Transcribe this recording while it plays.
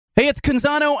Hey, it's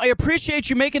Canzano. I appreciate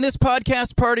you making this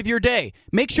podcast part of your day.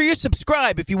 Make sure you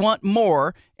subscribe if you want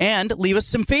more and leave us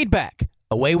some feedback.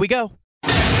 Away we go.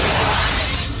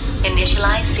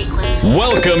 Initialize sequence.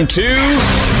 Welcome to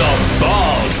The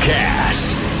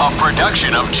Baldcast, a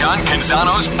production of John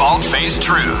Canzano's Bald-Faced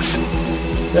Truth.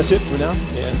 That's it for now,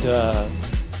 and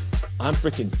I'm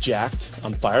freaking jacked.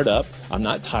 I'm fired up. I'm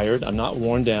not tired. I'm not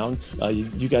worn down.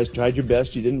 You guys tried your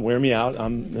best. You didn't wear me out.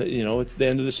 It's the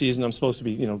end of the season. I'm supposed to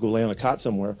be, go lay on a cot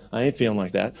somewhere. I ain't feeling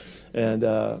like that. And,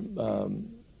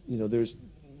 there's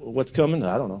what's coming.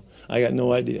 I don't know. I got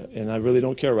no idea, and I really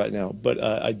don't care right now. But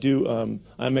I do.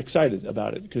 I'm excited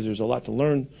about it because there's a lot to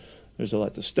learn. There's a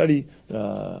lot to study.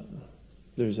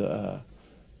 There's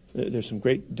some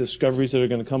great discoveries that are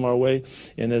going to come our way.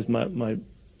 And as my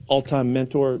all-time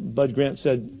mentor Bud Grant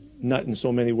said, not in so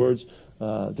many words,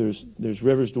 there's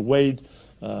rivers to wade,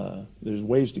 there's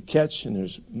waves to catch, and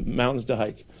there's mountains to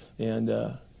hike. And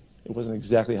it wasn't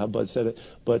exactly how Bud said it,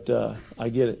 but I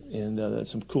get it. And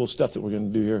that's some cool stuff that we're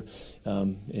going to do here.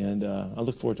 And I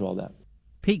look forward to all that.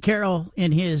 Pete Carroll,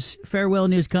 in his farewell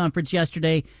news conference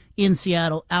yesterday in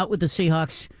Seattle, out with the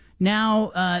Seahawks.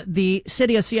 Now the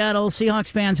city of Seattle,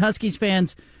 Seahawks fans, Huskies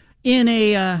fans, in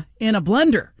a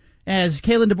blender, as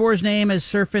Kalen DeBoer's name has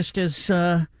surfaced as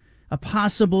a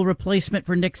possible replacement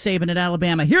for Nick Saban at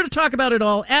Alabama. Here to talk about it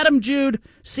all, Adam Jude,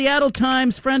 Seattle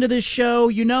Times, friend of this show.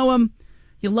 You know him.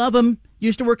 You love him.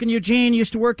 Used to work in Eugene,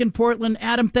 used to work in Portland.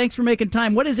 Adam, thanks for making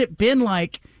time. What has it been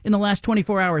like in the last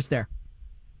 24 hours there?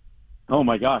 Oh,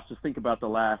 my gosh. Just think about the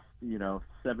last,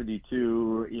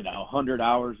 72, 100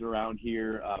 hours around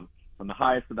here, from the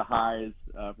highest of the highs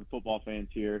for football fans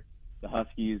here. The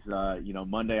Huskies,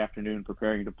 Monday afternoon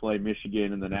preparing to play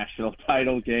Michigan in the national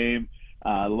title game.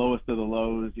 Lowest of the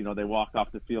lows, they walk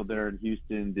off the field there in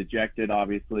Houston, dejected,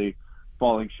 obviously,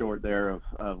 falling short there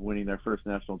of winning their first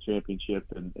national championship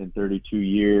in 32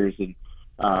 years. And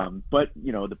but,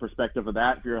 the perspective of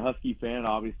that, if you're a Husky fan,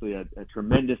 obviously a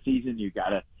tremendous season. You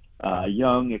got a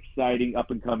young, exciting,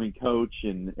 up-and-coming coach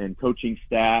and coaching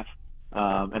staff.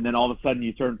 And then all of a sudden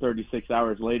you turn 36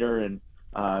 hours later and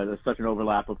there's such an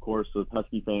overlap, of course, with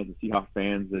Husky fans and Seahawks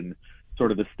fans, and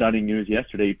sort of the stunning news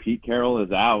yesterday, Pete Carroll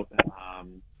is out.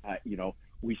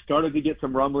 We started to get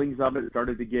some rumblings of it,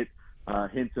 started to get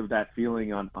hints of that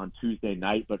feeling on Tuesday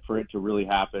night, but for it to really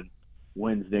happen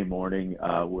Wednesday morning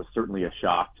was certainly a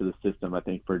shock to the system, I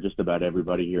think, for just about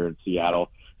everybody here in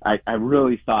Seattle. I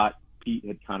really thought Pete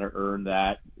had kind of earned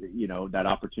that, that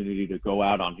opportunity to go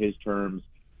out on his terms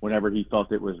whenever he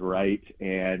felt it was right.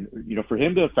 And, for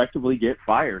him to effectively get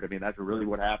fired, I mean, that's really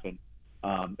what happened.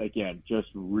 Again, just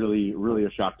really, really a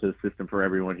shock to the system for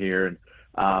everyone here.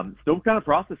 And still kind of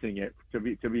processing it,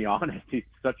 to be honest. He's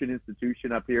such an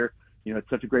institution up here. It's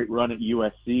such a great run at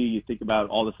USC. You think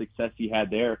about all the success he had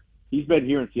there. He's been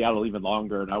here in Seattle even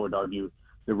longer, and I would argue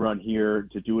the run here,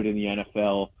 to do it in the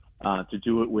NFL, to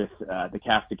do it with the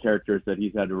cast of characters that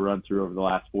he's had to run through over the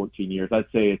last 14 years. I'd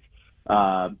say it's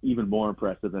even more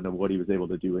impressive than what he was able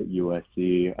to do at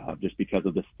USC, just because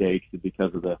of the stakes and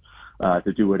because of the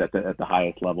to do it at the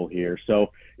highest level here.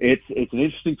 So it's an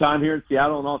interesting time here in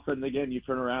Seattle, and all of a sudden, again, you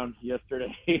turn around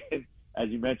yesterday, and as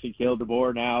you mentioned, Kalen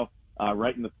DeBoer now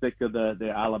right in the thick of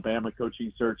the Alabama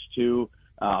coaching search too.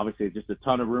 Obviously, just a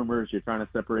ton of rumors. You're trying to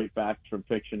separate fact from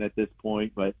fiction at this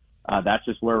point, but that's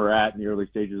just where we're at in the early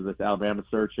stages of this Alabama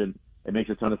search, and it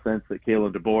makes a ton of sense that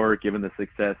Kalen DeBoer, given the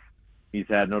success he's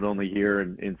had not only here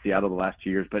in Seattle the last 2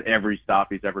 years, but every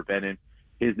stop he's ever been in,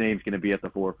 his name's going to be at the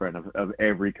forefront of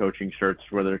every coaching search,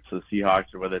 whether it's the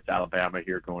Seahawks or whether it's Alabama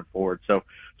here going forward. So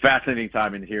fascinating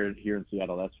time here in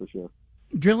Seattle, that's for sure.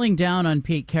 Drilling down on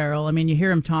Pete Carroll, I mean, you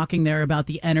hear him talking there about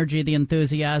the energy, the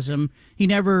enthusiasm. He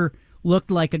never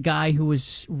looked like a guy who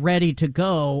was ready to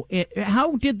go.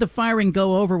 How did the firing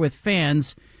go over with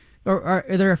fans? Or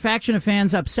are there a faction of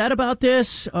fans upset about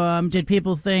this? Did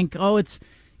people think,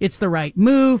 it's the right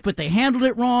move, but they handled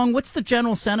it wrong? What's the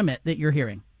general sentiment that you're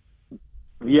hearing?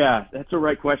 Yeah, that's a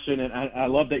right question, and I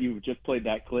love that you just played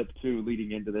that clip, too,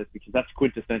 leading into this, because that's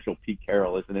quintessential Pete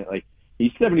Carroll, isn't it? Like,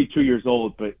 he's 72 years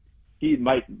old, but he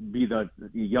might be the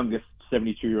youngest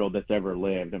 72-year-old that's ever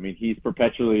lived. I mean, he's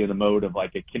perpetually in the mode of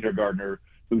like a kindergartner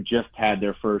who just had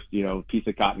their first, piece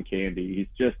of cotton candy.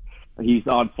 He's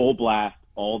on full blast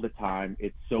all the time.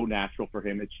 It's so natural for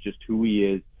him. It's just who he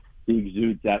is. He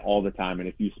exudes that all the time. And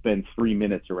if you spend 3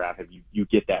 minutes around him, you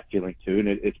get that feeling too. And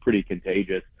it's pretty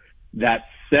contagious. That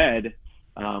said,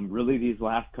 really these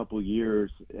last couple of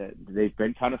years, they've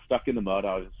been kind of stuck in the mud.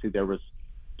 Obviously, there was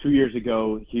 2 years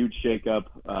ago, huge shakeup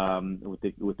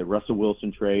with the Russell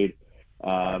Wilson trade,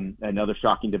 another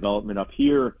shocking development up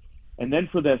here. And then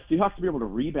for the Seahawks to be able to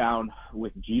rebound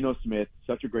with Geno Smith,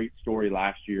 such a great story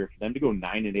last year, for them to go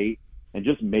 9-8 and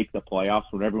just make the playoffs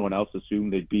when everyone else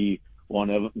assumed they'd be one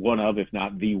of, if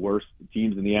not the worst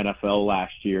teams in the NFL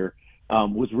last year,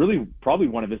 was really probably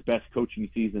one of his best coaching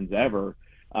seasons ever.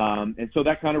 And so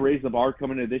that kind of raised the bar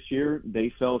coming into this year.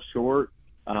 They fell short.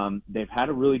 They've had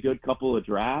a really good couple of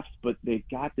drafts, but they've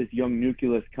got this young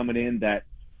nucleus coming in that,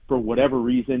 for whatever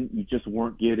reason, you just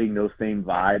weren't getting those same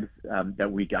vibes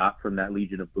that we got from that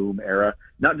Legion of Boom era.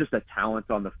 Not just the talent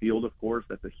on the field, of course.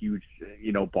 That's a huge,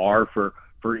 bar for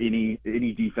any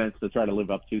defense to try to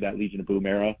live up to that Legion of Boom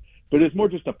era. But it's more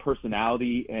just a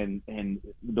personality and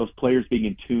those players being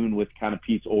in tune with kind of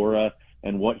Pete's aura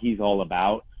and what he's all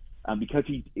about. Because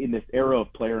he, in this era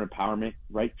of player empowerment,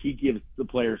 right, he gives the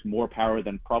players more power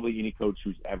than probably any coach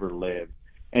who's ever lived.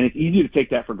 And it's easy to take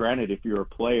that for granted if you're a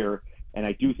player. And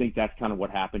I do think that's kind of what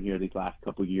happened here these last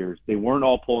couple of years. They weren't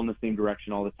all pulling the same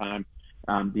direction all the time.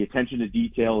 The attention to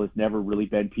detail has never really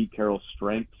been Pete Carroll's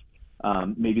strength.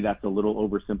 Maybe that's a little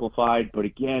oversimplified, but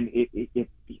again,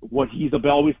 what he's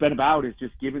always been about is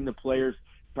just giving the players,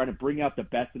 trying to bring out the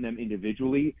best in them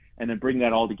individually, and then bring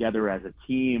that all together as a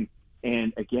team.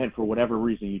 And again, for whatever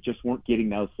reason, you just weren't getting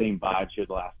those same vibes here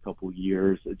the last couple of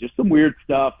years. Just some weird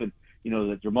stuff, and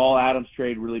the Jamal Adams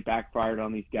trade really backfired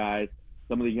on these guys.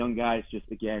 Some of the young guys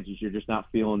you're just not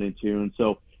feeling in tune.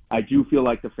 So I do feel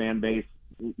like the fan base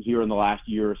here in the last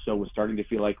year or so was starting to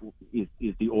feel like is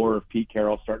the aura of Pete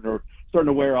Carroll starting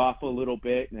to wear off a little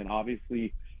bit. And then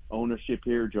obviously ownership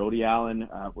here, Jody Allen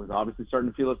was obviously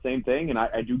starting to feel the same thing. And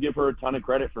I do give her a ton of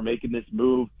credit for making this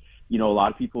move. A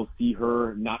lot of people see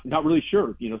her not really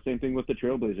sure, same thing with the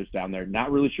Trailblazers down there,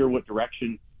 not really sure what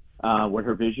direction, what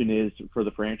her vision is for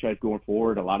the franchise going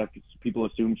forward. A lot of people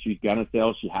assume she's going to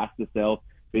sell. She has to sell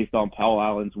based on Powell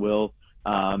Allen's will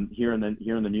here in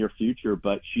the near future.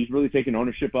 But she's really taken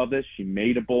ownership of this. She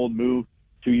made a bold move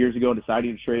 2 years ago,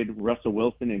 deciding to trade Russell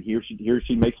Wilson, and here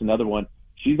she makes another one.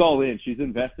 She's all in. She's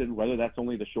invested, whether that's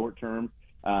only the short term.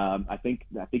 I think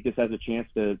this has a chance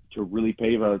to really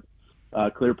pave a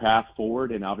clear path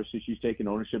forward, and obviously she's taken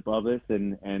ownership of this,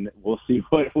 and we'll see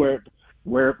where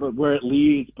it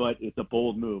leads. But it's a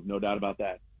bold move, no doubt about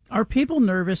that. Are people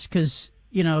nervous because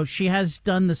she has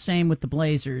done the same with the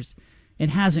Blazers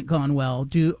and hasn't gone well?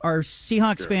 Are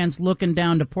Seahawks fans looking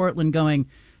down to Portland going,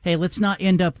 hey, let's not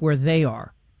end up where they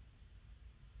are?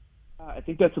 I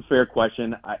think that's a fair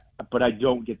question, but I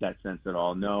don't get that sense at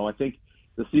all. No, I think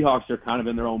the Seahawks are kind of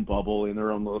in their own bubble, in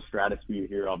their own little stratosphere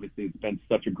here. Obviously, it's been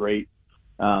such a great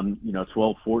 12,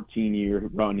 14-year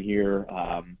run here.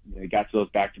 They got to those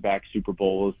back-to-back Super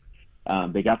Bowls.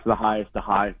 They got to the highest.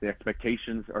 The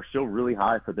expectations are still really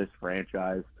high for this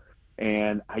franchise.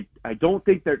 And I don't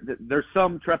think there's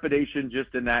some trepidation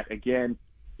just in that, again,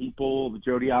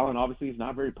 Jody Allen obviously is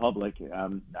not very public.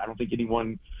 I don't think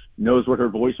anyone knows what her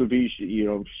voice would be.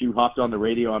 She hopped on the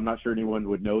radio. I'm not sure anyone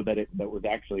would know that was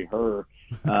actually her.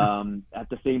 At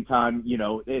the same time,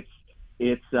 the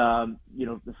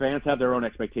fans have their own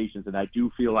expectations, and I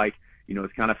do feel like,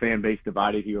 it's kind of fan base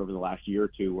divided here over the last year or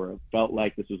two, where it felt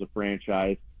like this was a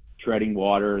franchise treading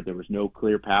water. There was no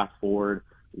clear path forward.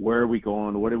 Where are we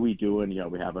going? What are we doing?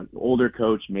 We have an older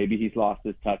coach. Maybe he's lost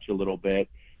his touch a little bit.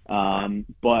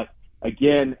 But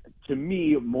again, to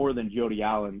me, more than Jody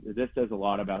Allen, this says a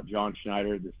lot about John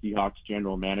Schneider, the Seahawks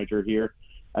general manager here.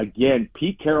 Again,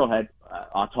 Pete Carroll had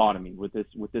autonomy with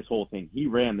this whole thing. He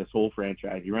ran this whole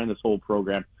franchise. He ran this whole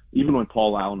program, even when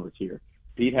Paul Allen was here.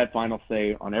 Pete had final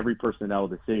say on every personnel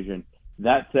decision.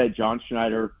 That said, John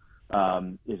Schneider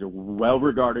is a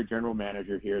well-regarded general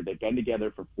manager here. They've been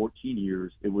together for 14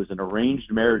 years. It was an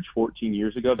arranged marriage 14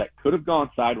 years ago that could have gone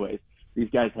sideways. These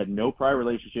guys had no prior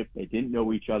relationship. They didn't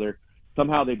know each other.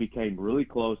 Somehow they became really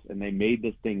close, and they made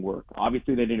this thing work.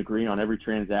 Obviously, they didn't agree on every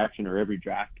transaction or every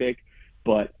draft pick,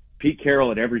 but Pete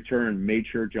Carroll at every turn made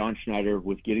sure John Schneider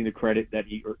was getting the credit that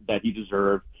he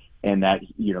deserved, and that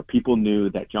people knew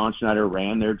that John Schneider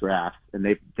ran their drafts, and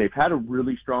they've had a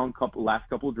really strong last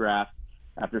couple of drafts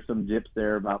after some dips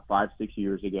there about 5-6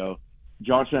 years ago.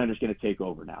 John Schneider's going to take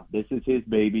over now. This is his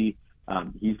baby.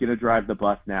 He's going to drive the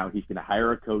bus now. He's going to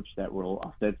hire a coach that will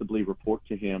ostensibly report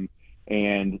to him,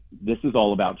 and this is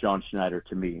all about John Schneider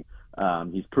to me.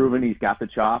 He's proven he's got the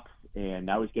chops, and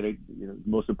now he's going to, the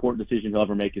most important decision he'll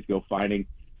ever make is go finding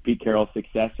Pete Carroll's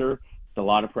successor. It's a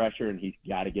lot of pressure, and he's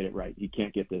got to get it right. He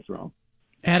can't get this wrong.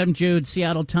 Adam Jude,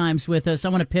 Seattle Times with us. I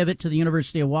want to pivot to the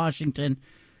University of Washington.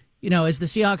 As the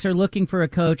Seahawks are looking for a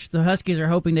coach, the Huskies are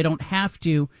hoping they don't have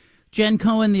to. Jen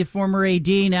Cohen, the former AD,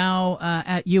 now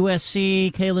at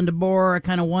USC. Kalen DeBoer, I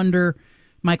kind of wonder.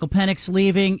 Michael Penix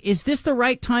leaving. Is this the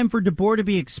right time for DeBoer to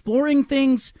be exploring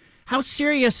things? How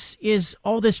serious is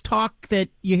all this talk that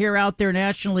you hear out there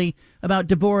nationally about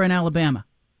DeBoer in Alabama?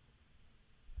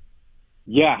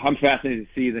 Yeah, I'm fascinated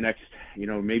to see the next,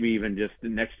 maybe even just the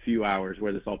next few hours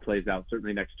where this all plays out.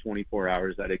 Certainly next 24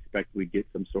 hours, I'd expect we'd get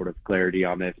some sort of clarity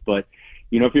on this. But,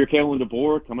 if you're Kalen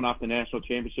DeBoer coming off the national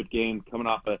championship game, coming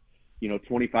off a,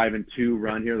 25-2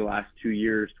 run here the last 2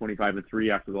 years, 25-3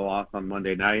 after the loss on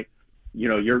Monday night,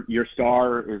 your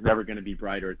star is never going to be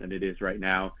brighter than it is right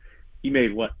now. He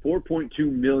made,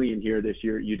 $4.2 million here this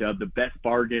year at UW, the best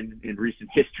bargain in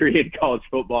recent history in college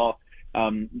football.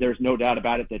 There's no doubt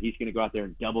about it that he's going to go out there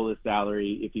and double his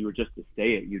salary if he were just to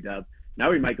stay at UW.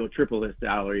 Now he might go triple his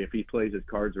salary if he plays his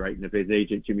cards right and if his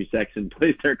agent, Jimmy Sexton,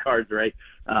 plays their cards right.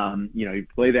 You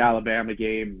play the Alabama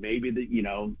game, maybe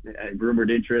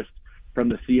rumored interest from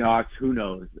the Seahawks, who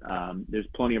knows? There's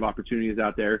plenty of opportunities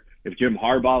out there. If Jim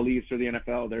Harbaugh leaves for the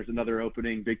NFL, there's another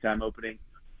opening, big-time opening.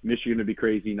 Michigan would be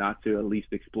crazy not to at least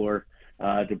explore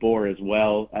DeBoer as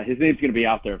well. His name's going to be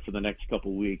out there for the next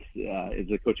couple weeks as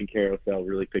the coaching carousel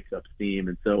really picks up steam.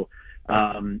 And so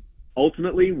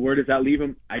ultimately, where does that leave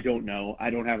him? I don't know.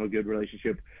 I don't have a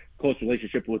close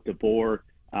relationship with DeBoer.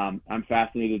 I'm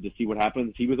fascinated to see what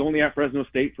happens. He was only at Fresno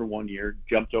State for 1 year,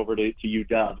 jumped over to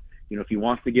UW. If he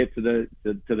wants to get to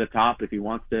the top, if he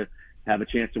wants to have a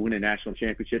chance to win a national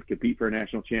championship, compete for a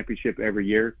national championship every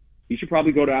year, he should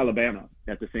probably go to Alabama.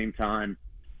 At the same time,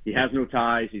 he has no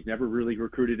ties. He's never really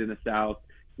recruited in the South.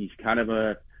 He's kind of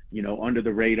a, under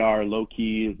the radar, low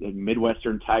key,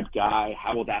 Midwestern type guy.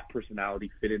 How will that personality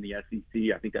fit in the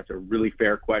SEC? I think that's a really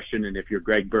fair question. And if you're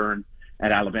Greg Byrne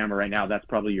at Alabama right now, that's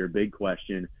probably your big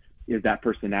question. Is that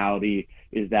personality,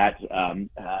 is that,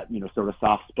 sort of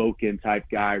soft-spoken type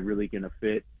guy really going to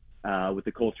fit with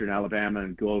the culture in Alabama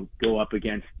and go up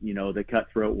against, the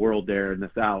cutthroat world there in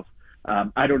the South?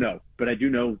 I don't know, but I do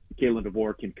know Kalen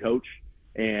DeBoer can coach,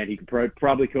 and he can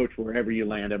probably coach wherever you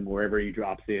land him, wherever he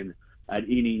drops in at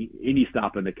any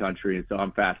stop in the country. And so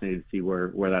I'm fascinated to see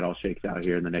where that all shakes out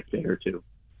here in the next day or two.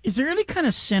 Is there any kind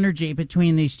of synergy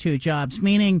between these two jobs?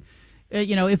 Meaning,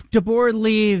 if DeBoer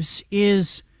leaves,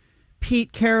 is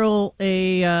Pete Carroll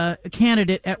a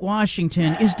candidate at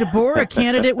Washington? Is DeBoer a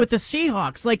candidate with the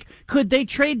Seahawks? Like, could they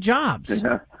trade jobs?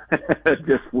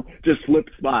 just flip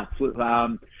spots.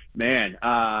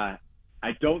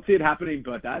 I don't see it happening,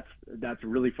 but that's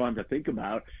really fun to think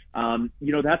about.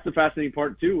 That's the fascinating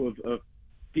part too of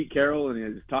Pete Carroll, and he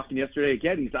was talking yesterday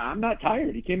again. I'm not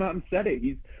tired. He came out and said it.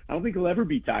 I don't think he'll ever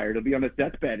be tired. He'll be on his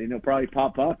deathbed and he'll probably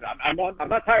pop up. I'm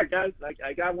not tired, guys.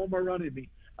 I got one more run in me.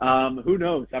 Who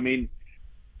knows? I mean,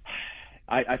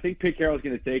 I think Pete Carroll's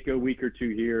going to take a week or two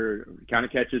here, kind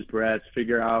of catch his breath,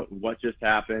 figure out what just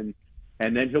happened,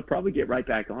 and then he'll probably get right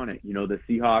back on it. The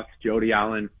Seahawks, Jody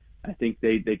Allen, I think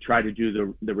they tried to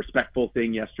do the respectful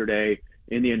thing yesterday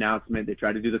in the announcement. They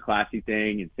tried to do the classy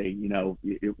thing and say,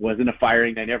 it wasn't a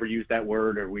firing. They never used that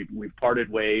word, or we've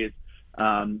parted ways.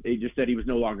 They just said he was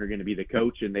no longer going to be the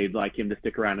coach, and they'd like him to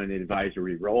stick around in an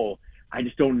advisory role. I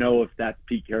just don't know if that's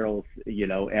Pete Carroll's,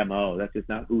 MO. That's just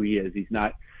not who he is. He's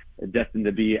not destined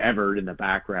to be ever in the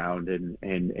background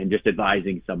and just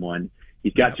advising someone.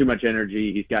 He's got too much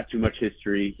energy. He's got too much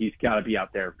history. He's got to be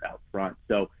out there out front.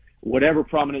 So whatever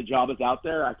prominent job is out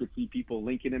there, I could see people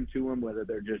linking him to him, whether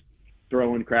they're just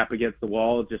throwing crap against the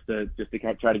wall just to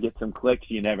try to get some clicks.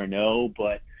 You never know.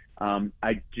 But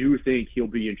I do think he'll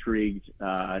be intrigued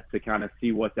to kind of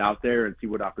see what's out there and see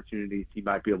what opportunities he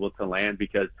might be able to land,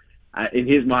 because in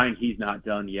his mind, he's not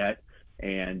done yet.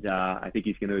 And I think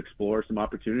he's going to explore some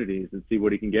opportunities and see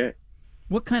what he can get.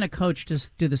 What kind of coach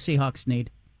do the Seahawks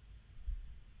need?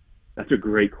 That's a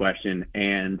great question.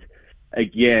 And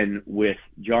again, with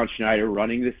John Schneider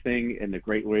running this thing and the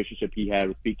great relationship he had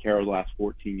with Pete Carroll the last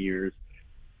 14 years,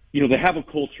 they have a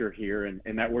culture here,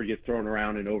 and that word gets thrown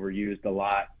around and overused a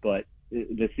lot. But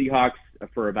the Seahawks,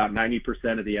 for about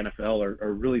 90% of the NFL,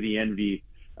 are really the envy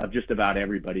of just about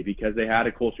everybody, because they had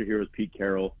a culture here with Pete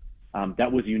Carroll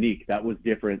that was unique, that was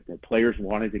different. That players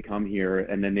wanted to come here,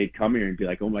 and then they'd come here and be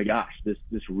like, "Oh my gosh, this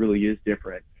really is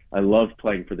different. I love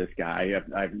playing for this guy.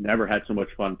 I've never had so much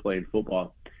fun playing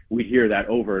football." We'd hear that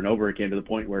over and over again, to the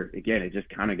point where, again, it just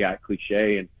kind of got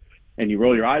cliche, and you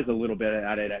roll your eyes a little bit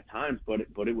at it at times, but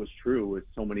it was true, with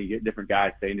so many different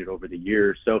guys saying it over the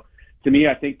years. So to me,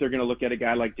 I think they're going to look at a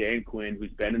guy like Dan Quinn,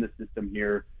 who's been in the system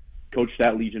here, coached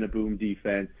that Legion of Boom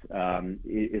defense,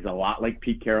 is a lot like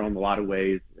Pete Carroll in a lot of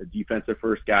ways, a defensive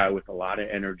first guy with a lot of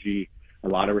energy, a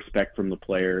lot of respect from the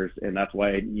players. And that's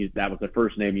why that was the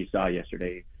first name you saw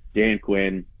yesterday. Dan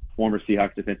Quinn, former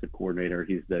Seahawks defensive coordinator.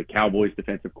 He's the Cowboys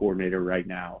defensive coordinator right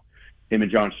now. Him and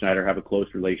John Schneider have a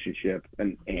close relationship.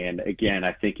 And again,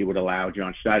 I think it would allow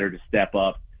John Schneider to step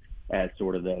up as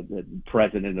sort of the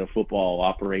president of football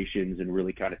operations and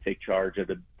really kind of take charge of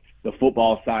the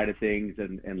football side of things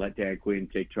and let Dan Quinn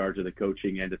take charge of the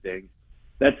coaching end of things.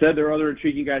 That said, there are other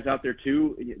intriguing guys out there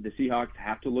too. The Seahawks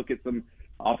have to look at some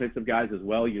offensive guys as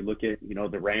well. You look at,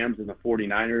 the Rams and the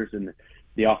 49ers and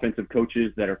the offensive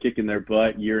coaches that are kicking their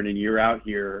butt year in and year out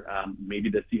here. Maybe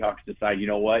the Seahawks decide, you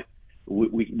know what,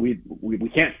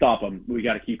 we can't stop them. We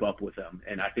got to keep up with them.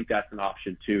 And I think that's an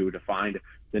option too, to find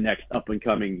the next up and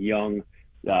coming young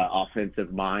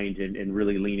offensive mind and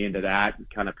really lean into that and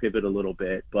kind of pivot a little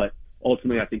bit. But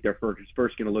ultimately, I think they're first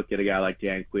going to look at a guy like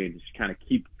Dan Quinn, just kind of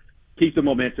keep the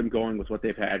momentum going with what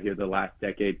they've had here the last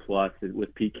decade plus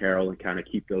with Pete Carroll, and kind of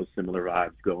keep those similar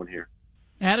vibes going here.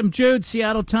 Adam Jude,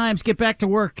 Seattle Times, get back to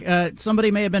work. Somebody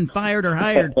may have been fired or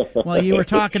hired while you were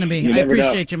talking to me. I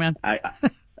appreciate you, man.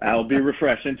 I'll be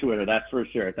refreshed in Twitter, that's for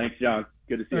sure. Thanks, John.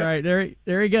 Good to see you. All right,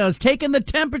 there he goes. Taking the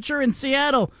temperature in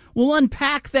Seattle. We'll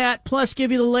unpack that, plus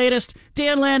give you the latest.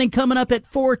 Dan Lanning coming up at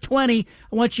 4:20.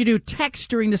 I want you to text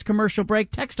during this commercial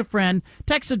break. Text a friend,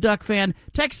 text a Duck fan,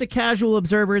 text a casual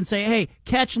observer, and say, hey,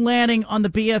 catch Lanning on the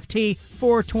BFT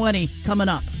 4:20 coming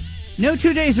up. No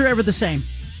 2 days are ever the same.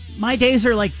 My days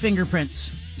are like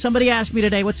fingerprints. Somebody asked me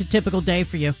today, what's a typical day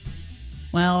for you?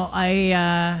 Well,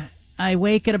 I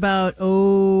wake at about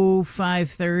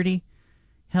 5:30.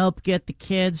 Help get the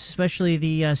kids, especially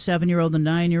the 7-year-old and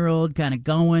 9-year-old, kind of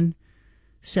going.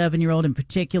 7-year-old in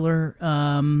particular.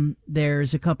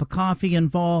 There's a cup of coffee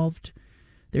involved.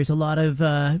 There's a lot of,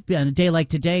 on a day like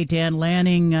today, Dan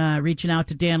Lanning, reaching out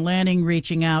to Dan Lanning,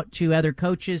 reaching out to other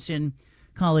coaches in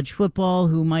college football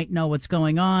who might know what's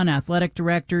going on, athletic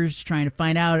directors, trying to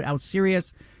find out how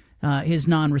serious his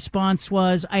non-response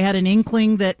was. I had an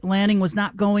inkling that Lanning was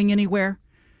not going anywhere.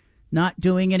 Not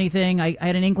doing anything. I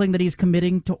had an inkling that he's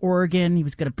committing to Oregon. He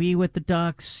was going to be with the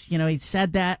Ducks. He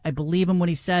said that. I believe him when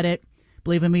he said it.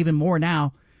 Believe him even more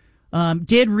now.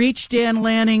 Did reach Dan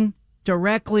Lanning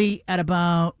directly at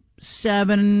about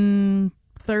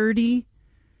 7:30,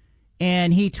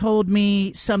 and he told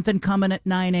me something coming at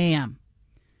 9 a.m.,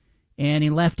 and he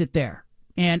left it there.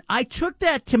 And I took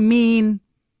that to mean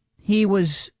he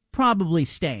was probably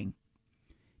staying,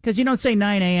 because you don't say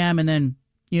 9 a.m. and then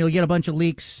you get a bunch of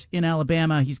leaks in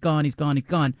Alabama. He's gone.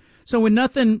 So when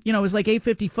nothing, it was like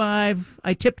 8:55.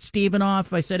 I tipped Steven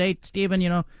off. I said, hey,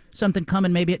 Steven, something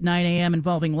coming maybe at 9 a.m.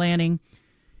 involving Lanning.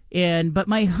 But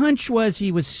my hunch was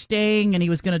he was staying, and he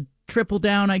was going to triple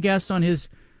down, I guess, on his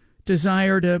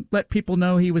desire to let people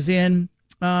know he was in.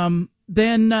 Then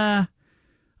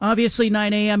obviously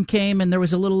 9 a.m. came, and there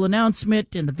was a little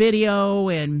announcement in the video,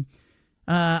 and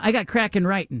I got cracking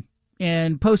writing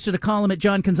and posted a column at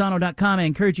johncanzano.com. I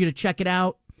encourage you to check it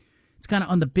out. It's kind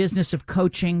of on the business of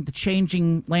coaching, the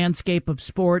changing landscape of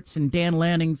sports, and Dan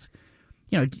Lanning's,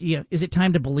 is it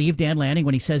time to believe Dan Lanning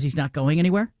when he says he's not going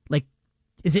anywhere? Like,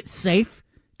 is it safe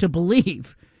to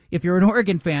believe, if you're an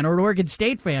Oregon fan or an Oregon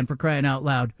State fan, for crying out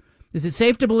loud, is it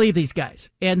safe to believe these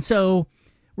guys? And so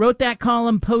wrote that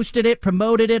column, posted it,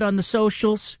 promoted it on the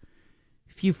socials.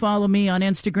 If you follow me on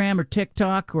Instagram or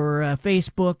TikTok or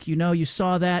Facebook, you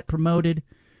saw that promoted.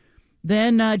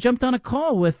 Then jumped on a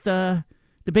call with the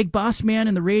big boss man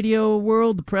in the radio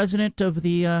world, the president of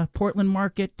the Portland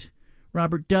market,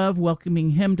 Robert Dove,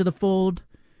 welcoming him to the fold.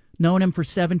 Known him for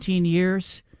 17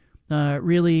 years.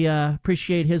 Really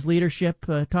appreciate his leadership.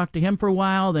 Talked to him for a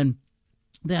while, then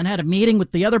had a meeting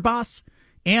with the other boss,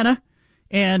 Anna,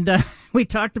 and we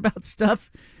talked about stuff,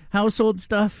 household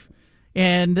stuff.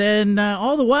 And then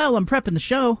all the while, I'm prepping the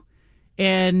show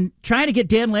and trying to get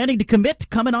Dan Lanning to commit to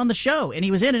coming on the show. And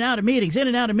he was in and out of meetings.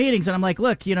 And I'm like,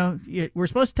 look, we're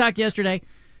supposed to talk yesterday.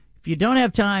 If you don't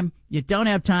have time, you don't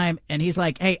have time. And he's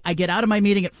like, hey, I get out of my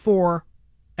meeting at 4.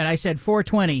 And I said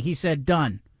 4:20. He said,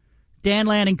 done. Dan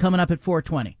Lanning coming up at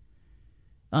 4:20.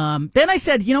 Then I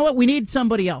said, you know what? We need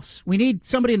somebody else. We need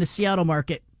somebody in the Seattle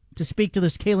market to speak to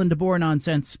this Kalen DeBoer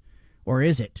nonsense. Or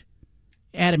is it?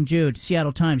 Adam Jude,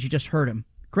 Seattle Times, you just heard him.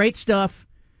 Great stuff.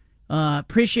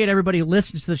 Appreciate everybody who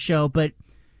listens to the show, but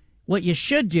what you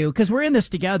should do, because we're in this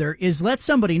together, is let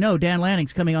somebody know Dan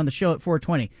Lanning's coming on the show at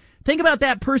 4:20. Think about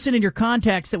that person in your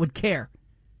contacts that would care,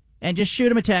 and just shoot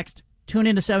him a text. Tune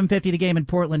in to 750 The Game in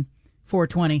Portland,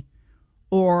 4:20,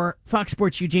 or Fox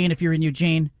Sports Eugene if you're in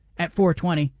Eugene at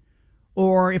 4:20,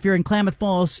 or if you're in Klamath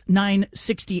Falls,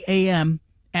 9:60 a.m.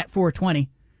 at 4:20,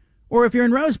 or if you're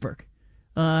in Roseburg.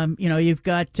 You've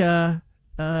got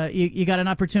you got an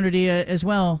opportunity as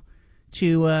well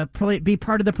to be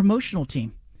part of the promotional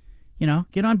team.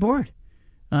 Get on board.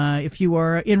 If you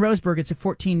are in Roseburg, it's at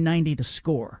 1490 The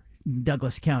Score,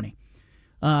 Douglas County.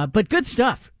 But good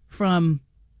stuff from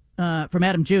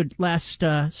Adam Jude last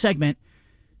segment.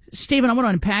 Stephen, I want to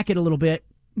unpack it a little bit.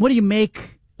 What do you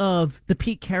make of the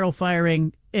Pete Carroll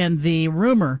firing and the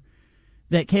rumor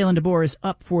that Kalen DeBoer is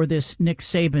up for this Nick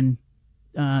Saban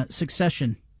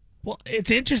succession? Well,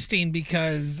 it's interesting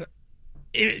because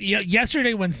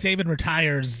yesterday when Saban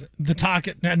retires, the talk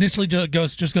initially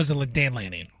goes to Dan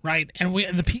Lanning, right? And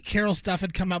the Pete Carroll stuff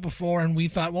had come out before, and we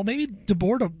thought, well, maybe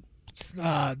DeBoer to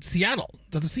Seattle,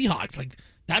 to the Seahawks. Like,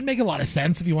 that'd make a lot of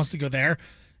sense if he wants to go there.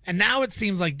 And now it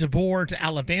seems like DeBoer to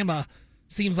Alabama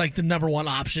seems like the number one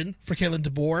option for Kalen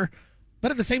DeBoer.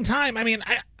 But at the same time, I mean,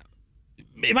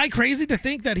 am I crazy to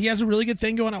think that he has a really good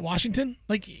thing going at Washington?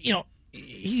 Like,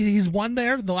 he's won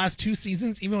there the last 2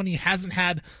 seasons, even when he hasn't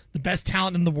had the best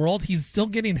talent in the world. He's still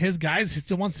getting his guys. He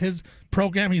still wants his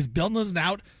program. He's building it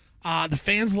out. The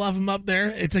fans love him up there.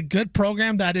 It's a good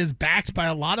program that is backed by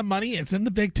a lot of money. It's in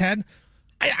the Big Ten.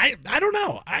 I don't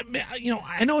know.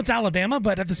 I know it's Alabama,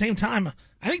 but at the same time,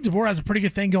 I think DeBoer has a pretty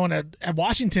good thing going at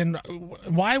Washington.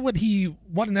 Why would he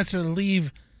want to necessarily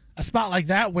leave a spot like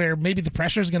that where maybe the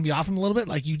pressure is going to be off him a little bit,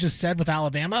 like you just said with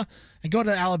Alabama, and go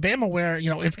to Alabama where,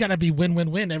 it's got to be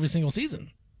win-win-win every single season?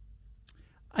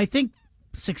 I think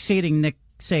succeeding Nick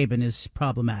Saban is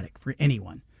problematic for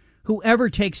anyone. Whoever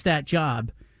takes that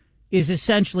job is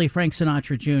essentially Frank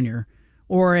Sinatra Jr.,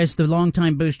 or as the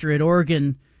longtime booster at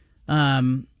Oregon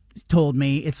told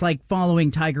me, it's like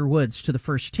following Tiger Woods to the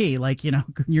first tee. Like,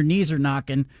 your knees are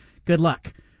knocking. Good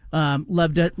luck.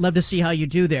 Love to see how you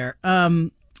do there.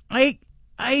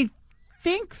 I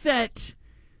think that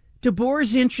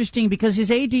DeBoer's interesting because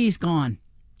his AD's gone.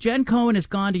 Jen Cohen has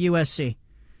gone to USC.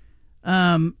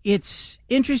 It's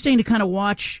interesting to kind of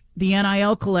watch the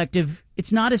NIL collective.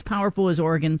 It's not as powerful as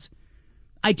Oregon's.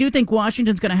 I do think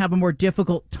Washington's going to have a more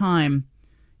difficult time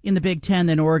in the Big Ten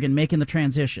than Oregon making the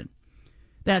transition.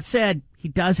 That said, he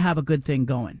does have a good thing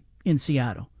going in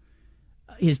Seattle.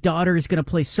 His daughter is going to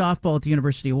play softball at the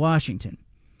University of Washington.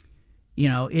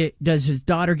 Does his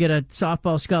daughter get a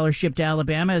softball scholarship to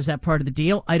Alabama? Is that part of the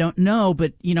deal? I don't know,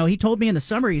 but, he told me in the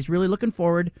summer he's really looking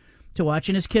forward to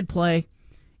watching his kid play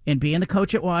and being the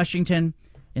coach at Washington,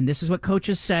 and this is what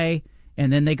coaches say,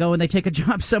 and then they go and they take a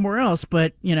job somewhere else.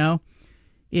 But,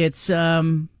 it's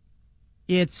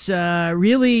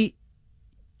really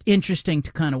interesting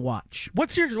to kind of watch.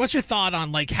 What's your thought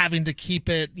on like having to keep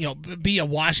it, be a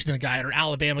Washington guy or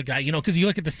Alabama guy, because you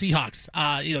look at the Seahawks,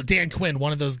 Dan Quinn,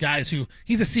 one of those guys who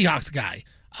he's a Seahawks guy,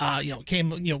 came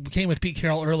with Pete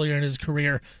Carroll earlier in his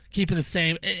career, keep it the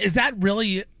same. Is that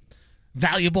really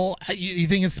valuable, you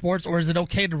think, in sports, or is it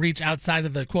okay to reach outside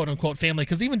of the quote unquote family?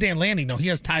 Because even Dan Lanning, he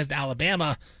has ties to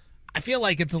Alabama. I feel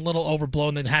like it's a little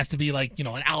overblown that it has to be like,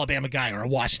 an Alabama guy or a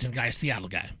Washington guy, a Seattle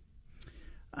guy.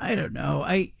 I don't know.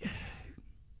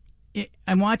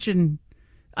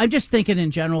 I'm just thinking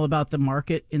in general about the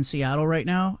market in Seattle right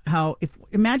now.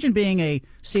 Imagine being a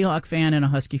Seahawk fan and a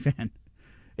Husky fan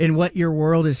and what your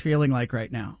world is feeling like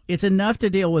right now. It's enough to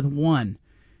deal with one.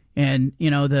 And,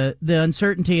 the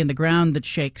uncertainty in the ground that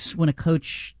shakes when a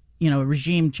coach, a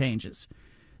regime changes.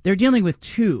 They're dealing with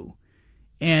two.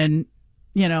 And,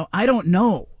 I don't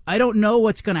know. I don't know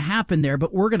what's going to happen there,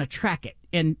 but we're going to track it.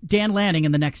 And Dan Lanning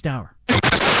in the next hour.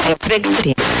 We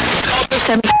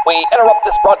interrupt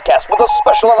this broadcast with a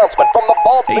special announcement from the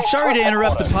Bald Hey, Faced sorry to Truth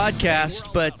interrupt the Network.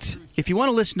 podcast, but if you want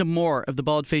to listen to more of the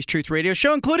Bald Faced Truth Radio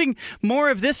Show, including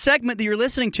more of this segment that you're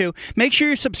listening to, make sure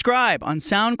you subscribe on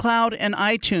SoundCloud and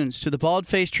iTunes to the Bald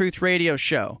Faced Truth Radio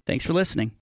Show. Thanks for listening.